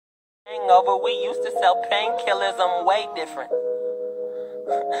Hangover, we used to sell painkillers. I'm way different.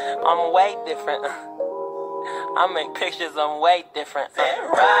 I'm way different. I make pictures, I'm way different.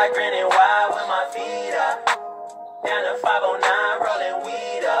 Ride, grinning wild with my feet up. Down to 509, rolling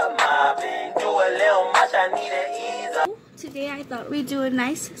weed up. Mobbing, do a little much, I need to ease up. Today I thought we'd do a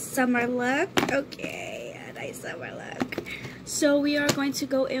nice summer look. Okay, a nice summer look. So we are going to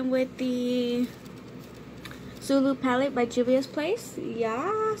go in with the Zulu palette by Juvia's Place.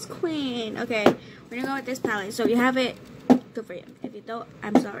 Yes, queen. Okay, we're gonna go with this palette. So if you have it, good for you. If you don't,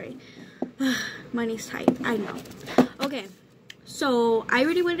 I'm sorry. Money's tight, I know. Okay, so I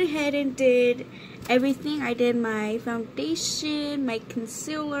already went ahead and did everything. I did my foundation, my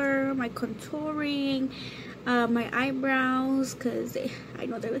concealer, my contouring, my eyebrows, because I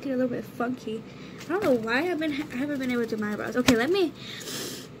know they're looking a little bit funky. I don't know why I haven't been able to do my eyebrows. Okay, let me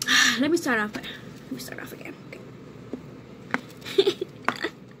start off. Let me start off again. Okay.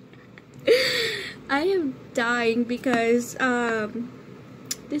 I am dying because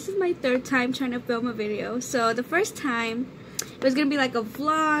this is my third time trying to film a video. So the first time it was gonna be like a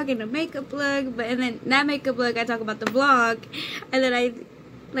vlog and a makeup look, and then that makeup look I talk about the vlog, and then I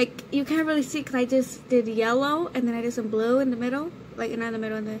like, you can't really see because I just did yellow and then I did some blue in the middle, like not in the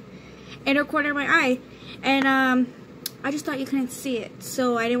middle, in the inner corner of my eye, and I just thought you couldn't see it,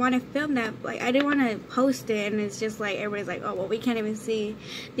 so I didn't want to film that. Like, I didn't want to post it, and it's just like everybody's like, oh well, we can't even see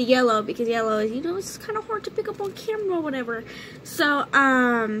the yellow because yellow is, you know, it's kind of hard to pick up on camera or whatever. So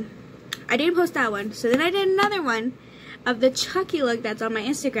I didn't post that one. So then I did another one of the Chucky look that's on my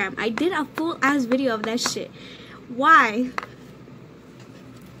Instagram. I did a full ass video of that shit. Why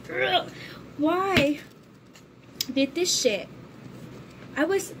did this shit?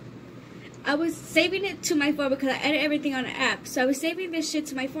 I was saving it to my phone because I edit everything on an app. So I was saving this shit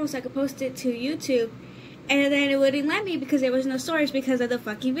to my phone so I could post it to YouTube. And then it wouldn't let me because there was no storage because of the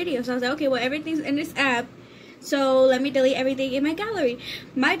fucking video. So I was like, okay, well, everything's in this app, so let me delete everything in my gallery.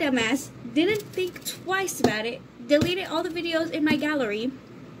 My dumbass didn't think twice about it, deleted all the videos in my gallery,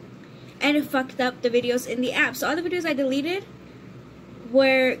 and it fucked up the videos in the app. So all the videos I deleted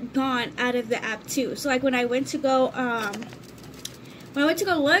were gone out of the app too. So like when I went to go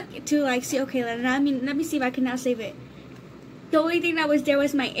look to like see, okay, let me see if I can now save it. The only thing that was there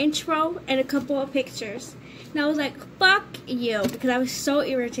was my intro and a couple of pictures. And I was like, fuck you, because I was so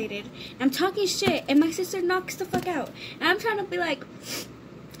irritated. I'm talking shit and my sister knocks the fuck out. And I'm trying to be like,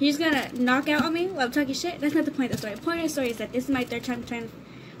 you're just gonna knock out on me while I'm talking shit? That's not the point of the story. The point of the story is that this is my third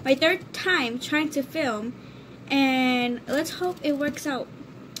time trying to film, and let's hope it works out.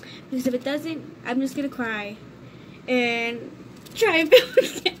 Because if it doesn't, I'm just gonna cry and try and film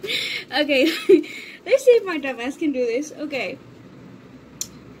again. Okay, let's see if my dumbass can do this. Okay,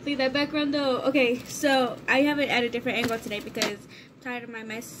 see that background though. Okay, so I have it at a different angle today because I'm tired of my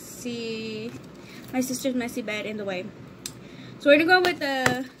sister's messy bed in the way. So we're gonna go with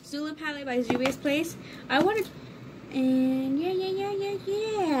the Zulu palette by Juvia's Place. I wanted, and yeah.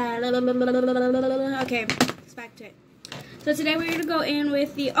 Okay, let's back to it. So today we're gonna go in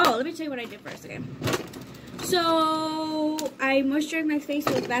with the, let me tell you what I did first again. So I moisturized my face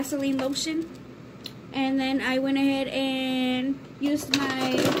with Vaseline lotion, and then I went ahead and used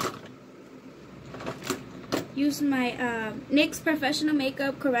my NYX Professional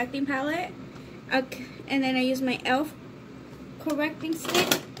Makeup Correcting Palette, and then I used my e.l.f. correcting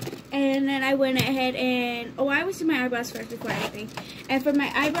stick, and then I went ahead and I always do my eyebrows first before anything. And for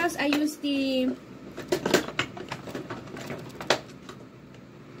my eyebrows, I used the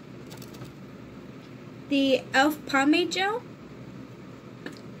e.l.f. pomade gel,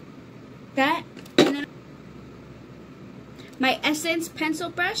 that, and then my Essence pencil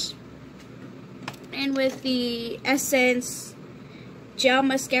brush, and with the Essence gel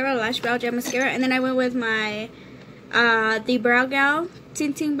mascara, lash brow gel mascara, and then I went with my the Brow Gal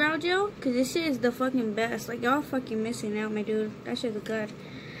tinting brow gel, because this shit is the fucking best. Like, y'all fucking missing out, my dude. That shit is good.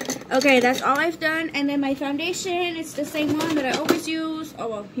 Okay, that's all I've done. And then my foundation, it's the same one that I always use. Oh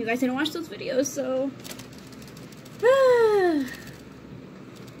well, you guys didn't watch those videos, so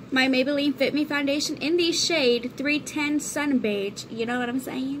my Maybelline Fit Me foundation in the shade 310 Sun Beige. You know what I'm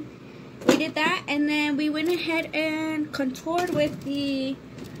saying? We did that, and then we went ahead and contoured with the,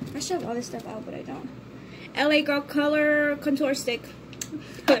 I should have all this stuff out, but I don't. LA Girl Color Contour Stick.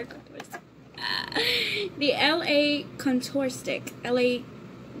 The LA Contour Stick. The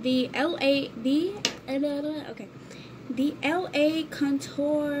LA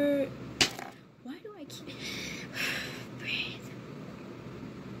Contour. Why do I keep breathe?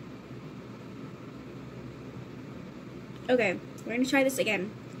 Okay, we're gonna try this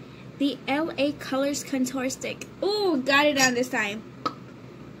again. The LA Colors Contour Stick. Ooh, got it on this time.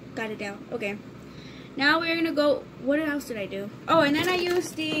 got it down. Okay. Now we're gonna go. What else did I do? Oh, and then I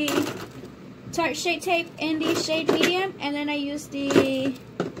used the Tarte Shade Tape in the shade medium, and then I used the.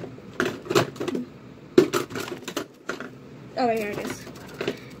 Oh, here it is.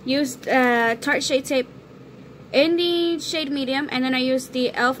 Used Tarte Shade Tape in the shade medium, and then I used the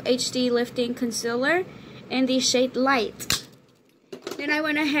e.l.f. HD Lifting Concealer in the shade light. Then I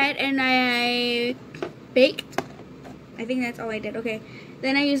went ahead and I baked. I think that's all I did. Okay.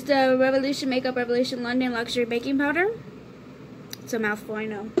 Then I used the Revolution Makeup Revolution London Luxury Baking Powder. It's a mouthful, I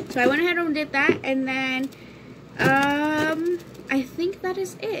know. So I went ahead and did that, and then I think that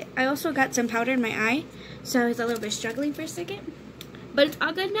is it. I also got some powder in my eye, so I was a little bit struggling for a second, but it's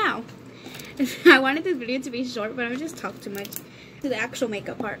all good now. I wanted this video to be short, but I just talked too much. To the actual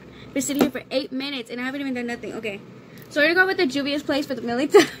makeup part. I've been sitting here for 8 minutes, and I haven't even done nothing. Okay. So we're gonna go with the Juvia's Place for the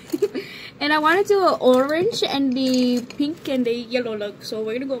millionth time. And I want to do an orange and the pink and the yellow look. So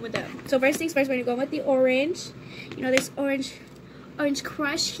we're gonna go with that. So first things first, we're gonna go with the orange. You know, this orange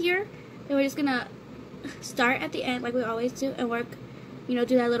crush here. And we're just gonna start at the end like we always do and work, you know,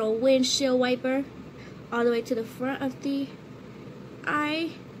 do that little windshield wiper all the way to the front of the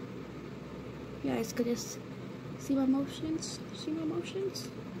eye. You guys could just see my motions. See my motions?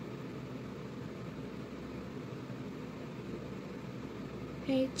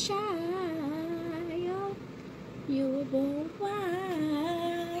 Hey child, you were born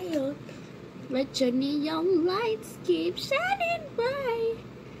wild. Let your neon lights keep shining bright.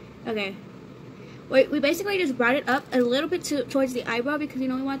 Okay. Wait, we basically just brought it up a little bit towards the eyebrow because you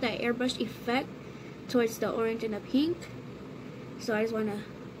know we want that airbrush effect towards the orange and the pink. So I just want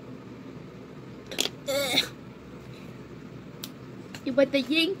to. You put the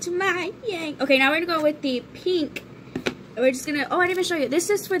yin to my yang. Okay, now we're gonna go with the pink. We're just gonna, oh, I didn't even show you. This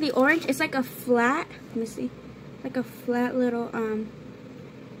is for the orange. It's like a flat, let me see, like a flat little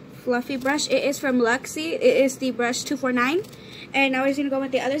fluffy brush. It is from Luxie. It is the brush 249. And now we're just gonna go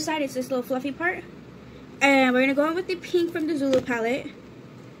with the other side. It's this little fluffy part. And we're gonna go in with the pink from the Zulu palette.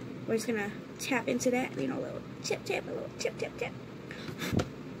 We're just gonna tap into that, you know, a little tip, a little tip.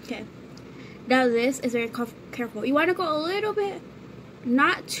 Okay. Now this is very careful. You wanna go a little bit,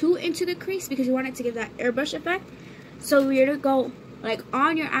 not too into the crease because you want it to give that airbrush effect. So we're gonna go like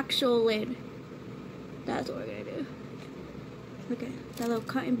on your actual lid. That's what we're gonna do. Look at that little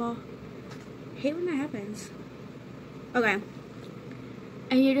cotton ball. I hate when that happens. Okay.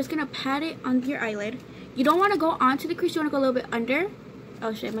 And you're just gonna pat it on your eyelid. You don't wanna go onto the crease, you wanna go a little bit under.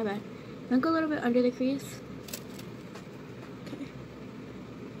 Oh shit, my bad. You wanna go a little bit under the crease. Okay.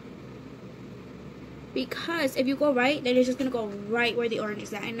 Because if you go right, then it's just gonna go right where the orange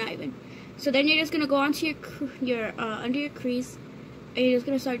is at and not even. So then you're just gonna go onto your under your crease, and you're just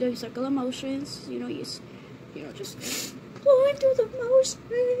gonna start doing circular motions. You know, just going through the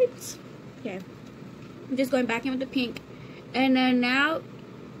motions. Okay, I'm just going back in with the pink, and then now.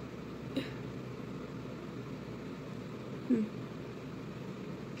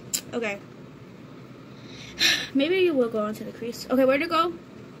 Okay. Maybe you will go onto the crease. Okay, we're gonna go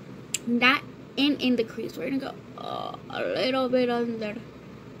not in the crease. We're gonna go a little bit under.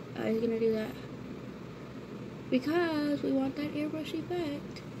 I was gonna do that because we want that airbrush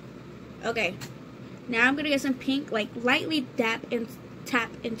effect. Okay, now I'm gonna get some pink, like lightly tap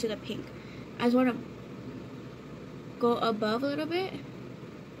into the pink. I just want to go above a little bit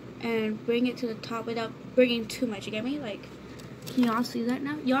and bring it to the top without bringing too much. You get me? Like, can y'all see that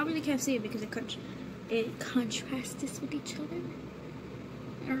now? Y'all really can't see it because it contrasts with each other.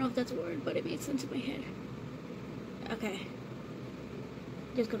 I don't know if that's a word, but it made sense in my head. Okay.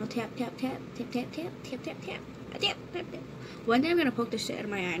 Just gonna tap. One day I'm gonna poke the shit out of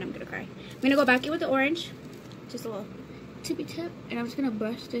my eye and I'm gonna cry. I'm gonna go back in with the orange. Just a little tippy tip. And I'm just gonna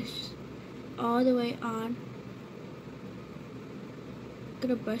brush this all the way on.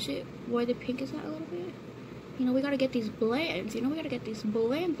 Gonna brush it where the pink is at a little bit. You know, we gotta get these blends. You know, we gotta get these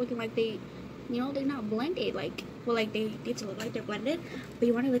blends looking like they, you know, they're not blended. Like, well, like they need to look like they're blended. But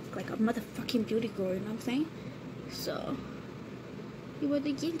you wanna look like a motherfucking beauty girl, you know what I'm saying? So. You were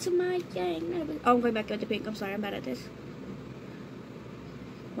the yin to my yang. Oh, I'm going back with the pink. I'm sorry, I'm bad at this.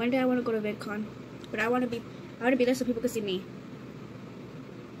 One day I want to go to VidCon, but I want to be there so people can see me.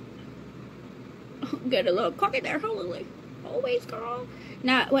 Get a little cocky there, holy. Always, girl.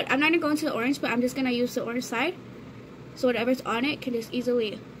 Now, what? I'm not gonna go into the orange, but I'm just gonna use the orange side, so whatever's on it can just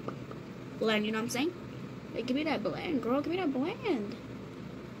easily blend. You know what I'm saying? Like, give me that blend, girl. Give me that blend.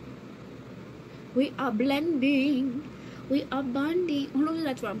 We are blending. We are bonding. Who knows where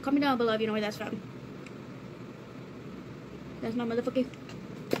that's from? Comment down below if you know where that's from. That's my motherfucking,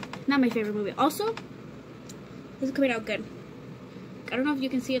 not my favorite movie. Also, this is coming out good. I don't know if you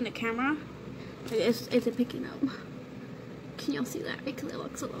can see in the camera. Is it picking up? Can y'all see that? Because it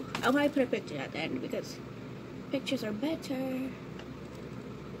looks a little. I'll probably put a picture at the end because pictures are better.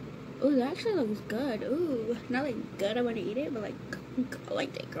 Ooh, that actually looks good. Ooh, not like good, I want to eat it, but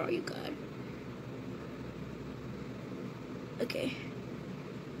like that, girl, you good. Okay.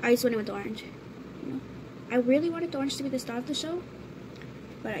 I just went with the orange. You know, I really wanted the orange to be the star of the show,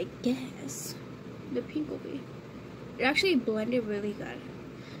 but I guess the pink will be. It actually blended really good.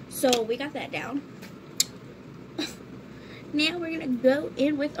 So we got that down. Now we're gonna go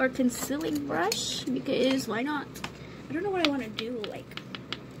in with our concealing brush because why not? I don't know what I want to do. Like,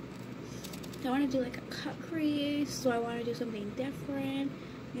 I want to do like a cut crease, so I want to do something different.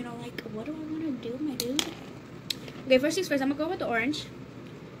 You know, like what do I want to do, my dude? Okay, first things first, I'm gonna go with the orange.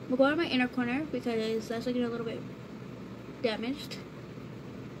 I'm gonna go on my inner corner because that's looking a little bit damaged.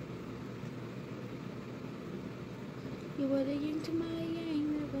 You were the yin to my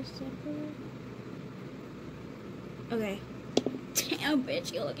yang, never separate. Okay. Damn,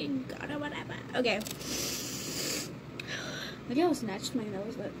 bitch, you're looking good or whatever. Okay. Maybe I'll snatch my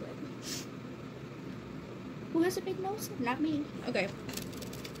nose, but who has a big nose? Not me. Okay.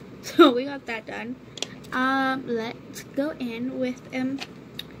 So we got that done. Let's go in with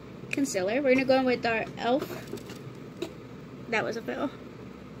concealer. We're gonna go in with our e.l.f. That was a fail.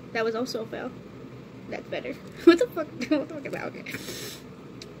 That was also a fail. That's better. What the fuck? What the fuck is that? Okay.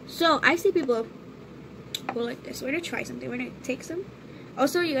 So I see people go like this. We're gonna try something. We're gonna take some.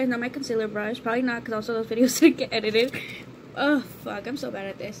 Also, you guys know my concealer brush. Probably not, because also those videos didn't get edited. Oh fuck, I'm so bad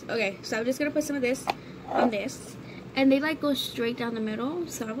at this. Okay, so I'm just gonna put some of this on this, and they like go straight down the middle.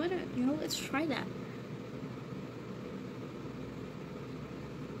 So I'm gonna, you know, let's try that.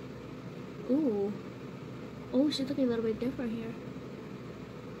 Ooh, oh, she's looking a little bit different here.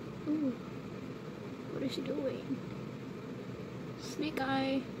 Ooh, what is she doing? Snake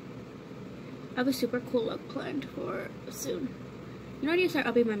eye. I have a super cool look planned for soon. You know, I need to start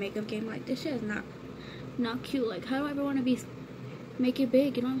upping my makeup game. Like, this shit is not cute. Like, how do I ever want to make it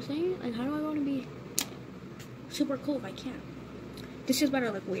big? You know what I'm saying? Like, how do I want to be super cool if I can't? This just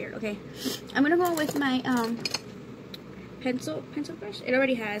better look weird. Okay, I'm gonna go with my pencil brush. It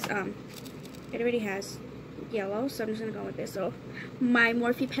already has yellow, so I'm just gonna go with this. So my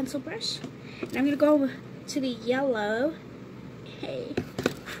Morphe pencil brush, and I'm gonna go to the yellow. Hey.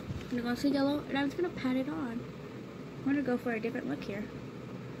 I'm gonna go to yellow, and I'm just gonna pat it on. I'm gonna go for a different look here.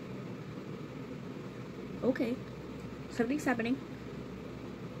 Okay, something's happening.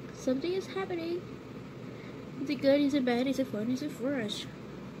 Something is happening. Is it good? Is it bad? Is it fun? Is it fresh?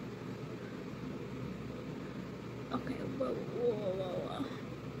 Okay, whoa.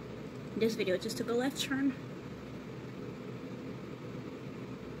 This video just took a left turn.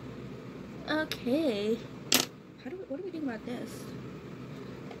 Okay, what do we think about this?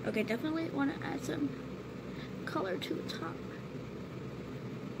 Okay, definitely want to add some color to the top,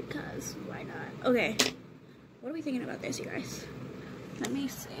 because why not? Okay, what are we thinking about this, you guys? Let me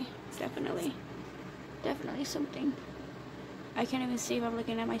see. It's definitely something. I can't even see if I'm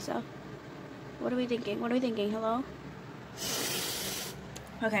looking at myself. What are we thinking? What are we thinking? Hello?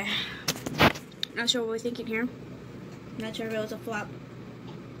 Okay, not sure what we're thinking here. Not sure if it was a flop.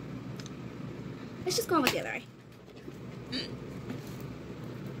 Let's just go on with the other eye.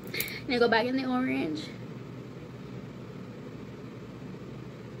 And go back in the orange.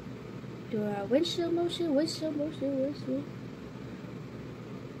 Do our windshield motion.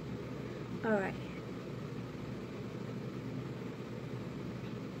 Alright.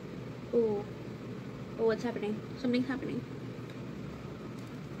 Ooh. Oh, what's happening? Something's happening.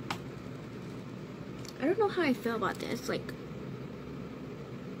 I don't know how I feel about this. Like,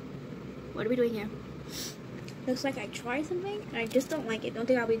 what are we doing here? Looks like I tried something and I just don't like it. Don't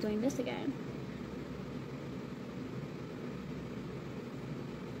think I'll be doing this again.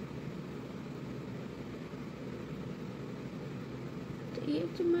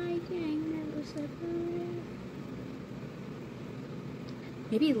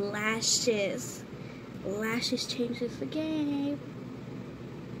 Maybe lashes. Lashes changes the game.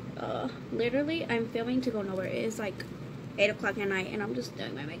 Literally, I'm filming to go nowhere. It is like 8 o'clock at night and I'm just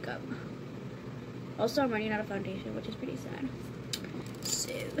doing my makeup. Also, I'm running out of foundation, which is pretty sad.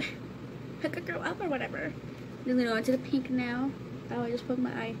 So, hook a girl up or whatever. I'm gonna go into the pink now. Oh, I just poked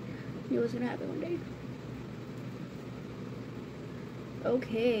my eye. Knew it was gonna happen one day.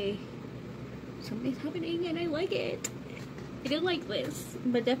 Okay. Something's happening and I like it. I didn't like this,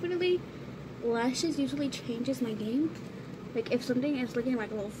 but definitely lashes usually changes my game. Like, if something is looking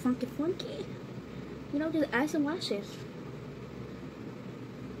like a little funky, you know, just add some lashes.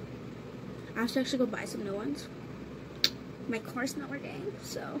 I have to actually go buy some new ones. my car's not working,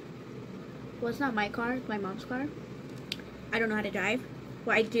 so. Well, it's not my car, it's my mom's car. I don't know how to drive.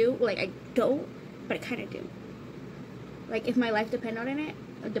 Well, I do. Like, I don't, but I kind of do. Like, if my life depended on it,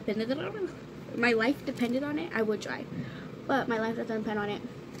 my life depended on it, I would drive. But my life doesn't depend on it.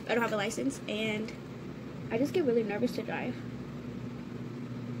 I don't have a license, and I just get really nervous to drive.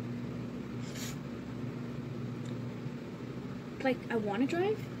 Like, I want to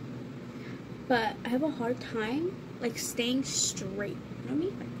drive, but I have a hard time, like, staying straight. You know what I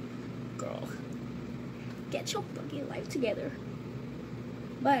mean? Like, girl, get your fucking life together.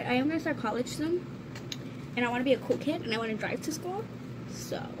 But I am going to start college soon, and I want to be a cool kid, and I want to drive to school.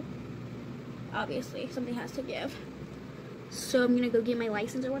 So, obviously, something has to give. So, I'm going to go get my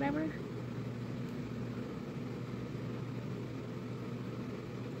license or whatever.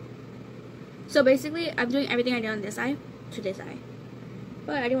 So, basically, I'm doing everything I did on this eye to this eye.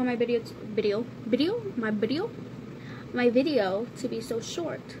 But I didn't want my video to be so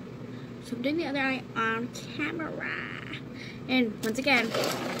short. So, I'm doing the other eye on camera. And, once again,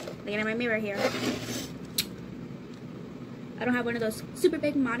 looking at my mirror here. I don't have one of those super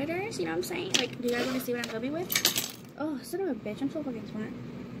big monitors, you know what I'm saying? Like, do you guys want to see what I'm filming with? Oh, son of a bitch, I'm so fucking smart.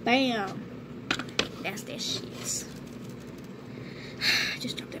 Bam! That's this shit. I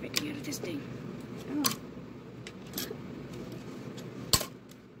just dropped everything out of this thing. Oh.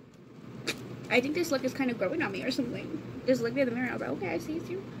 I think this look is kind of growing on me or something. Just looked in the mirror, I was like, okay, I see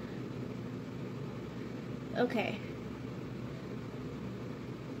you. Okay.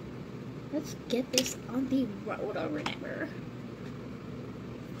 Let's get this on the road or whatever.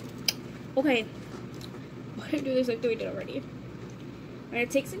 Okay. I'm gonna do this like we did already. I'm gonna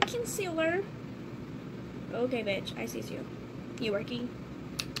take some concealer. Okay, bitch, I see you. You working?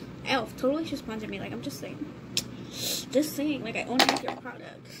 Elf totally should sponsor me. Like, I'm just saying. Just saying. Like, I own half your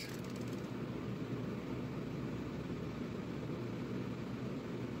products.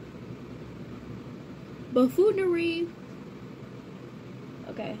 Buffoonery.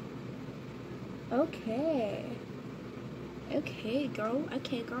 Okay. Okay. Okay, girl.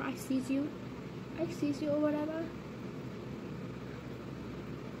 Okay, girl. I sees you. I sees you or whatever.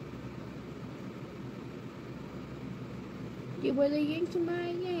 You were the yin to my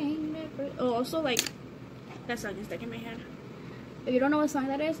yang. Never. Oh, also, like, that song is stuck in my head. If you don't know what song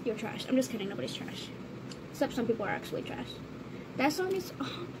that is, you're trash. I'm just kidding. Nobody's trash. Except some people are actually trash. That song is...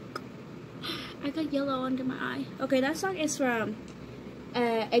 Oh, I got yellow under my eye. Okay, that song is from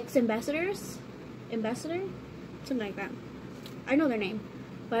Ex-Ambassadors. Ambassador? Something like that. I know their name,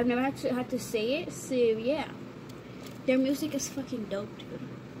 but I've never had to say it, so yeah. Their music is fucking dope, dude.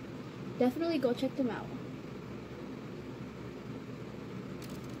 Definitely go check them out.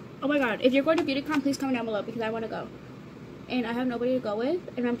 Oh my god, if you're going to BeautyCon, please comment down below because I want to go. And I have nobody to go with,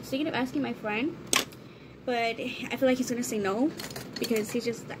 and I'm thinking of asking my friend, but I feel like he's going to say no because he's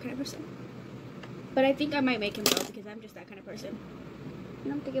just that kind of person. But I think I might make him go because I'm just that kind of person.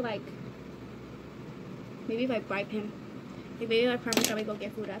 And I'm thinking like, maybe if I bribe him, like maybe I promise that we go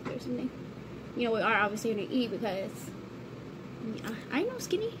get food after or something. You know, we are obviously gonna eat because I ain't no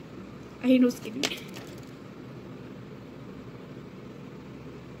skinny. I ain't no skinny.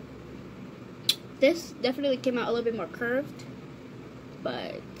 This definitely came out a little bit more curved,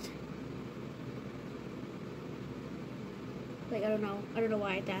 but like I don't know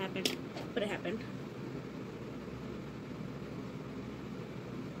why that happened, but it happened.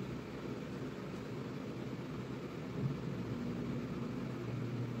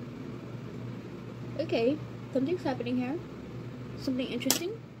 Okay, something's happening here. Something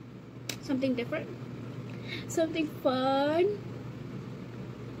interesting. Something different. Something fun.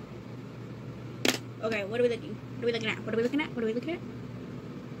 Okay, what are we looking? What are we looking at? What are we looking at? What are we looking at?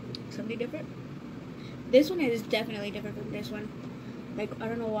 Something different. This one is definitely different from this one. Like, I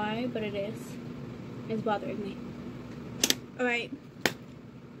don't know why, but it is. It's bothering me. Alright.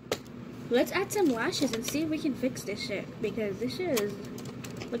 Let's add some lashes and see if we can fix this shit. Because this shit is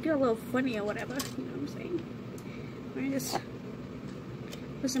looking a little funny or whatever. You know what I'm saying? We're gonna just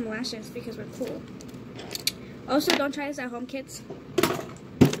put some lashes because we're cool. Also, don't try this at home, kids.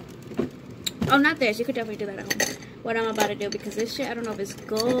 Oh, not this. You could definitely do that at home. What I'm about to do, because this shit, I don't know if it's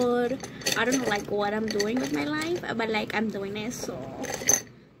good. I don't know, like, what I'm doing with my life. But, like, I'm doing it, so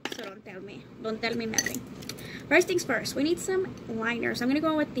don't tell me. Don't tell me nothing. First things first, we need some liners. I'm going to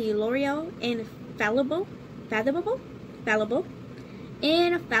go with the L'Oreal Infallible.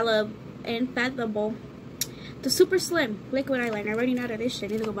 The Super Slim Liquid Eyeliner. I'm running out of this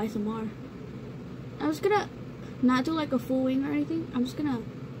shit. I need to go buy some more. I'm just going to not do, like, a full wing or anything. I'm just going to,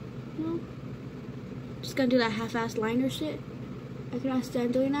 you know, just gonna do that half-assed liner shit. I cannot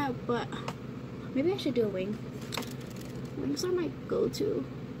stand doing that, but maybe I should do a wing. Links are my go-to.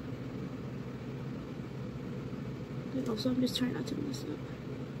 And also, I'm just trying not to mess up.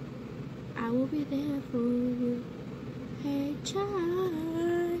 I will be there for you. Hey,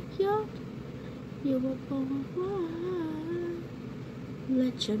 child, you were born wild.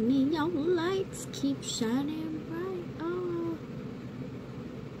 Let your neon lights keep shining bright. Oh,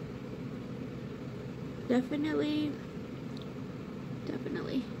 definitely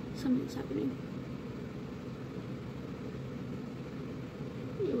something's happening.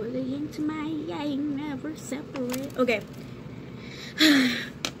 You were the yin to my yang, never separate. Okay.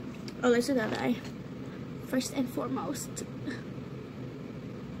 Oh, let's do that eye. First and foremost.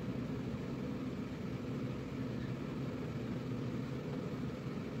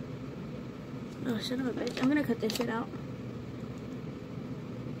 Oh, son of a bitch. I'm gonna cut this shit out.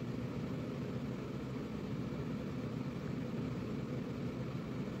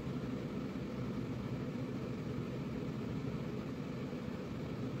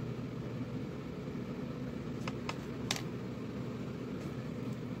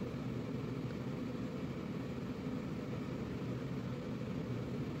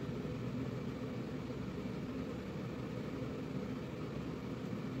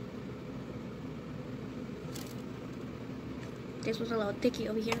 This was a little thicky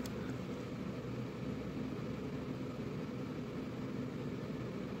over here.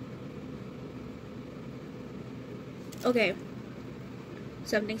 Okay.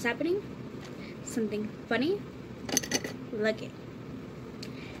 Something's happening. Something funny. Look it.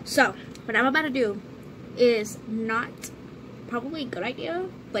 So, what I'm about to do is not probably a good idea,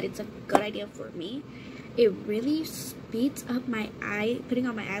 but it's a good idea for me. It really speeds up my putting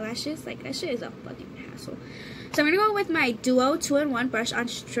on my eyelashes. Like, that shit is a fucking hassle. So I'm gonna go with my Duo 2-in-1 brush on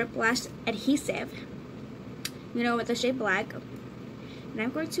strip lash adhesive. You know, with the shade black. And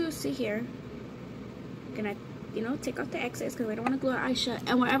I'm going to see here. I'm gonna, you know, take off the excess because I don't want to glue our eyes shut.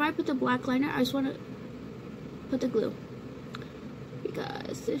 And wherever I put the black liner, I just want to put the glue.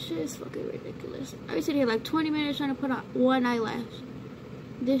 Because this shit is fucking ridiculous. I was sitting here like 20 minutes trying to put on one eyelash.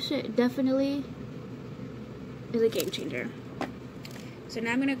 This shit definitely is a game changer. So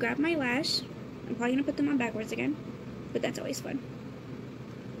now I'm gonna grab my lash. I'm probably gonna put them on backwards again, but that's always fun.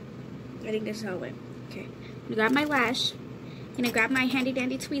 I think this is how it went. Okay, I'm gonna grab my lash. I'm gonna grab my handy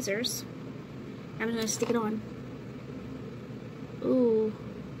dandy tweezers. I'm just gonna stick it on. Ooh,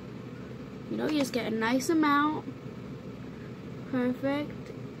 you know, you just get a nice amount.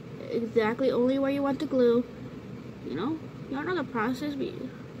 Perfect. Exactly only where you want the glue. You know, y'all know the process. But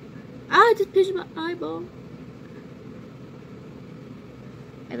I just pinched my eyeball.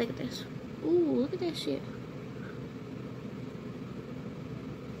 Hey, look at this. Ooh, look at that shit.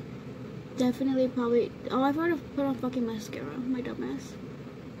 Definitely probably. Oh, I've already put on fucking mascara. My dumbass.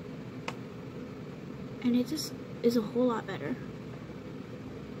 And it just is a whole lot better.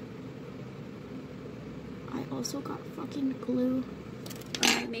 I also got fucking glue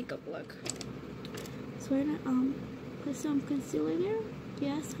on my makeup look. So we're gonna put some concealer there.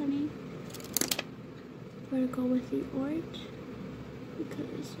 Yes, honey. We're gonna go with the orange.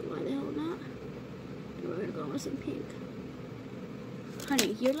 Because why the hell not? And we're gonna go with some pink.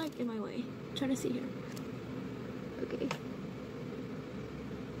 Honey, you're like in my way. Try to see here. Okay.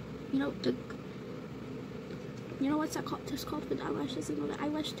 You know what's that called? Test called for the eyelashes? You know, the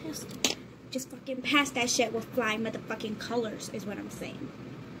eyelash test. Just fucking pass that shit with flying motherfucking colors is what I'm saying.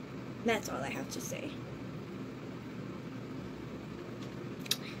 That's all I have to say.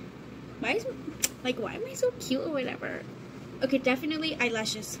 Why am I so cute or whatever? Okay, definitely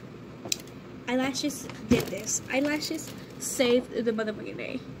eyelashes. Eyelashes did this. Eyelashes saved the motherfucking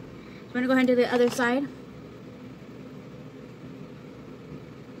day. So I'm gonna go ahead and do the other side.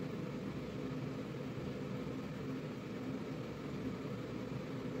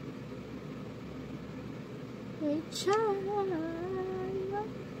 Hey, child,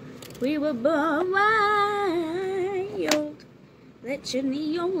 we were born wild. Let your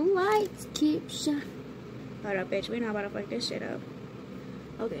neon lights keep shining. Hold up, bitch. We're not about to fuck this shit up.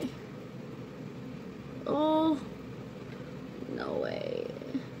 Okay. Oh. No way.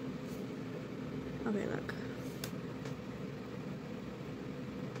 Okay, look.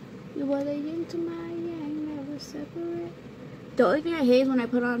 You were the yin to my yang, never separate. The only thing I hate is when I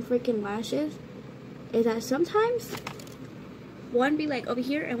put on freaking lashes is that sometimes one be like over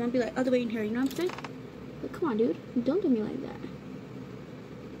here and one be like other way in here. You know what I'm saying? Like, come on, dude. Don't do me like that.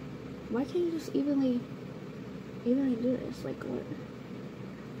 Why can't you just evenly do this? Like, what?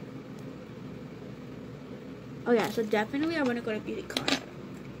 Oh yeah, so definitely I want to go to beauty con,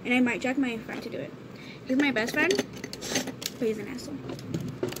 and I might drag my friend to do it. He's my best friend, but he's an asshole,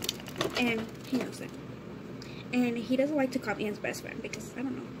 and he knows it. And he doesn't like to call me his best friend because, I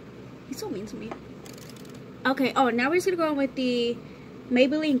don't know, he's so mean to me. Okay, oh, now we're just gonna go on with the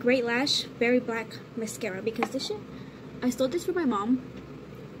Maybelline Great Lash Berry Black Mascara. Because this shit, I stole this from my mom.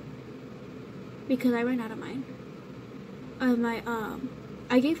 Because I ran out of mine.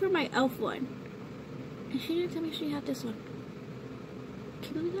 I gave her my e.l.f. one. And she didn't tell me she had this one.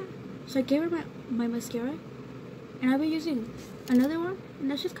 Can you believe that? So I gave her my mascara. And I've been using another one. And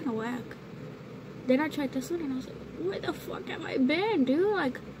that's just kind of whack. Then I tried this one and I was like, where the fuck have I been, dude?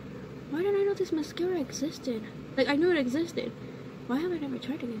 Like, why didn't I know this mascara existed? Like, I knew it existed. Why have I never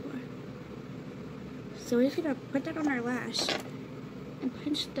tried it before? So we're just gonna put that on our lash. And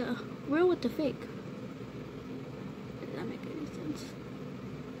punch the real with the fake. Does that make any sense?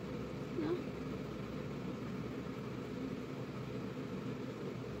 No?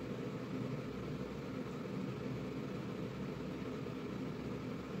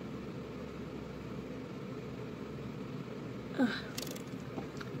 Ugh.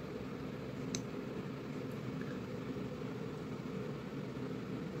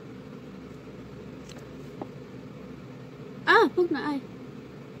 Ah, poked my eye.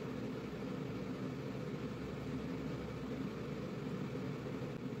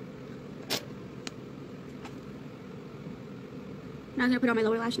 Now I'm gonna put on my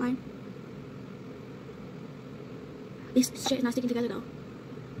lower lash line. This shit is not sticking together though.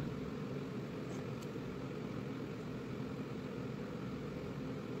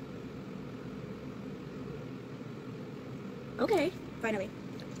 Okay, finally.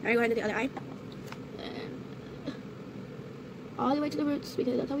 Now I go ahead and do the other eye. And all the way to the roots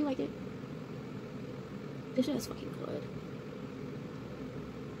because that's how we like it. This shit is fucking good.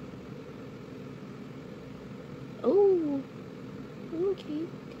 Oh. Okay.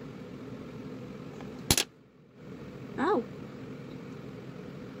 Oh.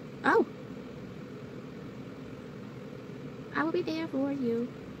 Oh. I will be there for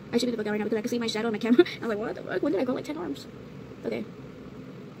you. I should be the book out right now because I can see my shadow on my camera. I was like, what the fuck? When did I go like 10 arms? Okay.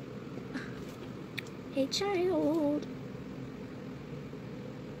 Hey, child.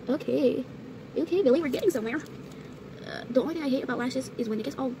 Okay. Okay, Billy, we're getting somewhere. The only thing I hate about lashes is when it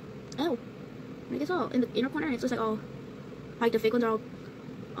gets all... Oh. When it gets all in the inner corner and it's just like all... Like the fake ones are all...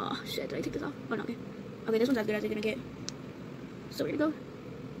 Oh, shit. Did I take this off? Oh, no, okay. Okay, this one's as good as it's gonna get. So we're gonna go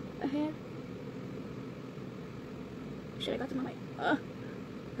ahead. Shit, I got some on my... Got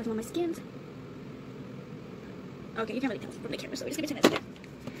some on my skins. Okay, you can't really tell from the camera, so we're just gonna turn that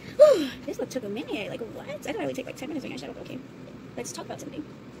Whew, this one took a minute. Like, what? I thought it would take like 10 minutes when I shadow. Okay, let's talk about something.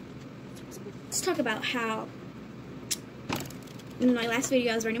 Let's talk about how in my last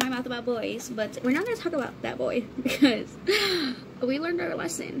video I was running my mouth about boys, but we're not gonna talk about that boy because we learned our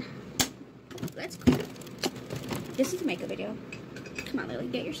lesson. Let's go. This is a makeup video. Come on, Lily,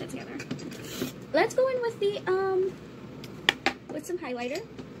 get your shit together. Let's go in with the with some highlighter.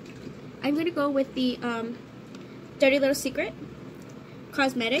 I'm gonna go with the Dirty Little Secret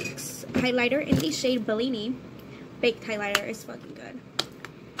Cosmetics highlighter in the shade Bellini. Baked highlighter is fucking good.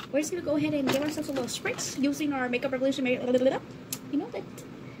 We're just gonna go ahead and give ourselves a little spritz using our Makeup Revolution. You know that.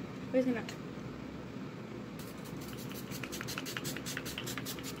 We're just gonna.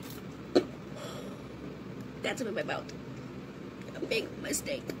 That's in my mouth. A big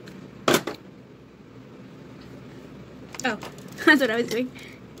mistake. Oh, that's what I was doing.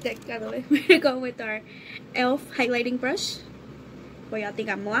 We're gonna go with our e.l.f. highlighting brush. Well, y'all think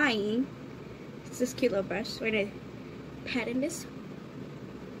I'm lying. It's this cute little brush. We're gonna pat in this.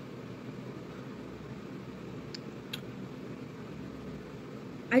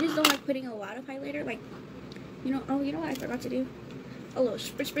 I just don't like putting a lot of highlighter. Like, you know, oh, you know what I forgot to do? A little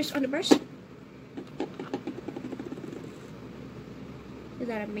spritz on the brush. Is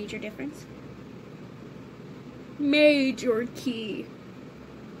that a major difference? Major key.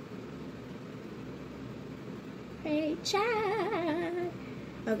 Hey, child.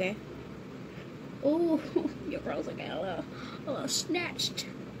 Okay. Oh, your girl's looking a little snatched.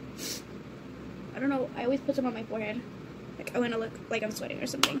 I don't know. I always put some on my forehead. Like I want to look like I'm sweating or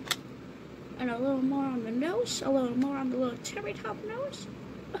something. And a little more on the nose. A little more on the little cherry top nose.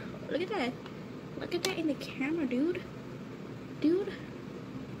 Oh, look at that. Look at that in the camera, dude. Dude.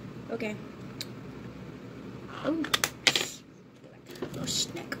 Okay. Oh. Little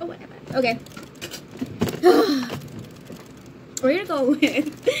snack or whatever. Okay. We're gonna go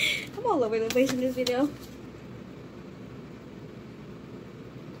with. I'm all over the place in this video.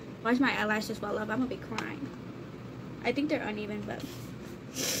 Watch my eyelashes fall up. I'm gonna be crying. I think they're uneven, but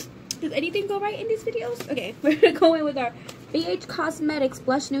does anything go right in these videos? Okay, we're gonna go in with our BH Cosmetics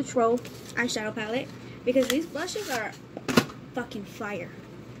Blush Neutral eyeshadow palette because these blushes are fucking fire.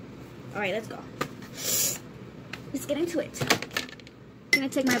 All right, let's go. let's get into it. I'm gonna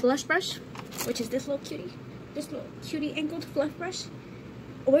take my blush brush, which is this little cutie angled fluff brush.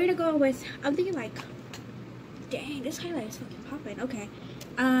 We're gonna go with, I'm thinking like, dang, this highlight is fucking popping. Okay,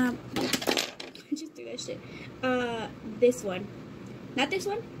 just do that shit. This one, not this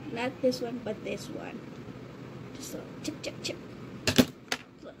one, but this one. Just a chip, chip, chip.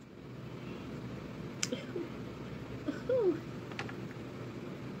 Look. Ooh.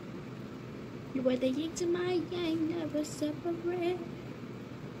 You were the yin to my yang, never separate.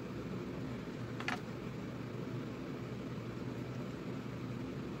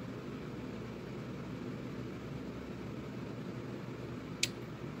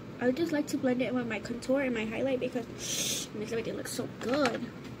 I just like to blend it in with my contour and my highlight because it makes everything look so good.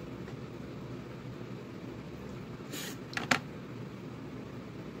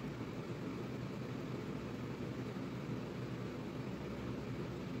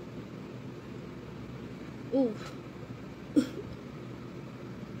 Ooh.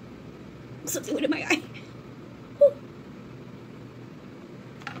 Something went in my eye.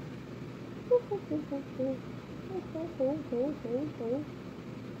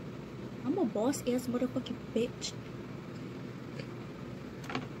 I'm a boss ass motherfucking bitch.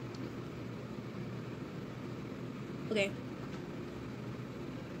 Okay.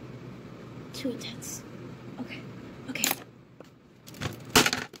 Too intense. Okay. Okay.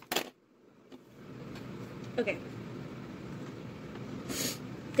 Okay.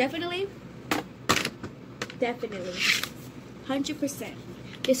 Definitely. 100%.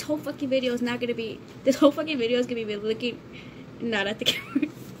 This whole fucking video is not gonna be. This whole fucking video is gonna be looking not at the camera.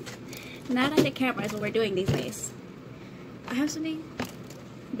 Not at the camera is what we're doing these days. I have something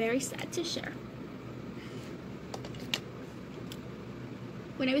very sad to share.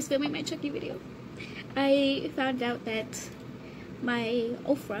 When I was filming my Chucky video, I found out that my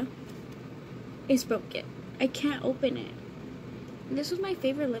Ofra is broken. I can't open it. And this was my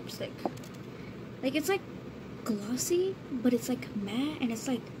favorite lipstick. Like, it's like glossy, but it's like matte, and it's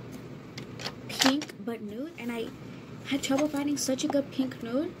like pink but nude, and I had trouble finding such a good pink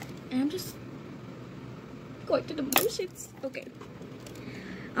nude, and I'm just going through the motions. Okay,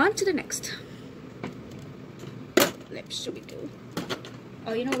 on to the next lips. Should we do?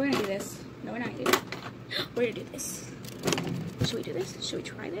 Oh, you know, we're gonna do this. No, we're not gonna do that. We're gonna do this. Should we do this? Should we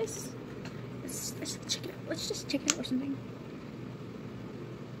try this? Let's check it out. Let's just check it out or something.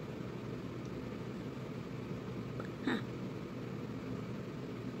 Huh.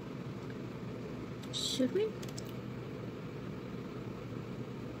 Should we?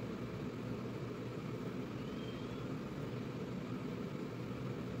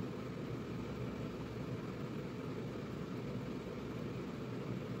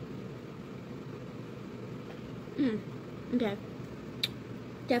 Okay.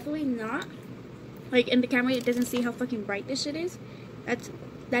 Definitely not. Like, in the camera, it doesn't see how fucking bright this shit is.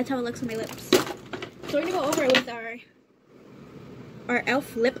 That's how it looks on my lips. So we're gonna go over it with our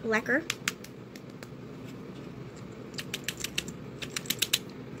e.l.f. lip lacquer.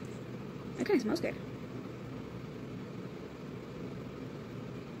 That kind of smells good.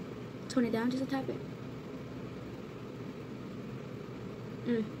 Tone it down just a tad bit.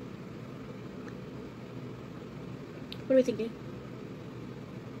 What are we thinking?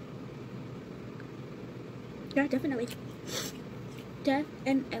 Yeah, definitely.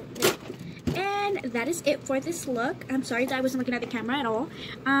 Definitely. And that is it for this look. I'm sorry that I wasn't looking at the camera at all.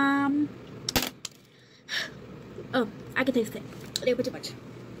 Oh, I can taste it. A little bit too much.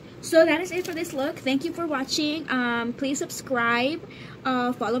 So that is it for this look. Thank you for watching. Please subscribe.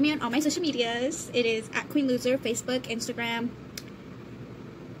 Follow me on all my social medias. It is @QueenLoser, Facebook, Instagram.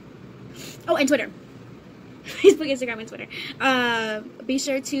 Oh, and Twitter. Facebook, Instagram, and Twitter. Be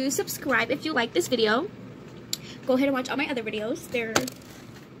sure to subscribe if you like this video. Go ahead and watch all my other videos. They're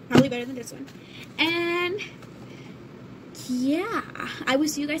probably better than this one. And yeah, I will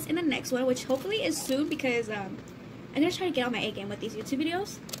see you guys in the next one, which hopefully is soon, because I'm gonna try to get on my A game with these YouTube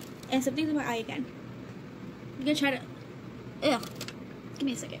videos. And something's in my eye again. I'm gonna try to. Ugh. Give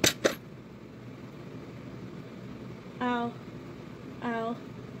me a second. Ow. Ow.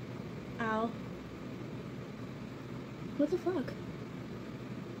 Ow. What the fuck?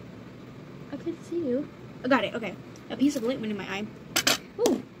 I couldn't see you. I got it. Okay. A piece of lint went in my eye.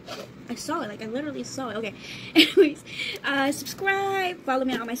 Ooh. I saw it. Like, I literally saw it. Okay. Anyways, subscribe. Follow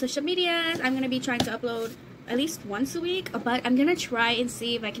me on all my social medias. I'm going to be trying to upload at least once a week. But I'm going to try and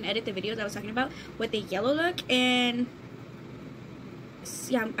see if I can edit the videos I was talking about with the yellow look. And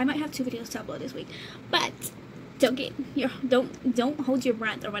yeah, I might have 2 videos to upload this week. But don't hold your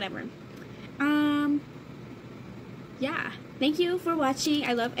breath or whatever. Yeah. thank you for watching.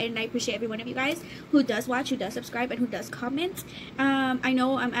 I love and I appreciate every one of you guys who does watch, who does subscribe, and who does comment. I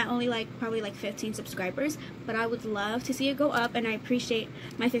know I'm at only probably 15 subscribers, but I would love to see it go up, and I appreciate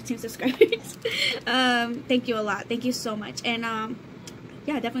my 15 subscribers. Thank you a lot. Thank you so much. And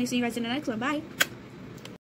yeah, definitely see you guys in the next one. Bye.